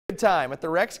Good time at the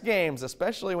Rex games,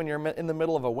 especially when you're in the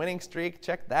middle of a winning streak.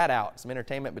 Check that out. Some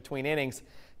entertainment between innings.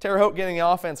 Terre Haute getting the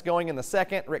offense going in the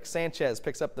second. Rick Sanchez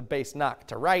picks up the base knock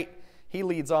to right. He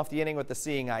leads off the inning with the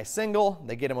seeing eye single.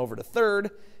 They get him over to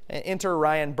third. And enter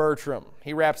Ryan Bertram.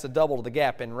 He wraps a double to the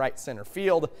gap in right center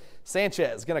field.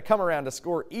 Sanchez going to come around to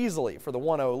score easily for the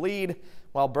 1-0 lead,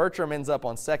 while Bertram ends up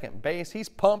on second base. He's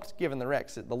pumped, giving the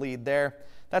Rex the lead there.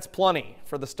 That's plenty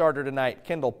for the starter tonight,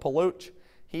 Kendall Paluch.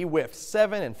 He whiffed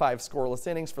 7 and 5 scoreless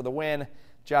innings for the win.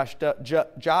 Josh Dove,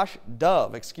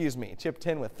 chipped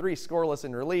in with 3 scoreless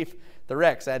in relief. The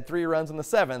Rex had 3 runs in the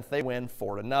 7th. They win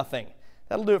 4-0.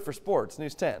 That'll do it for sports.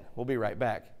 News 10. We'll be right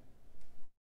back.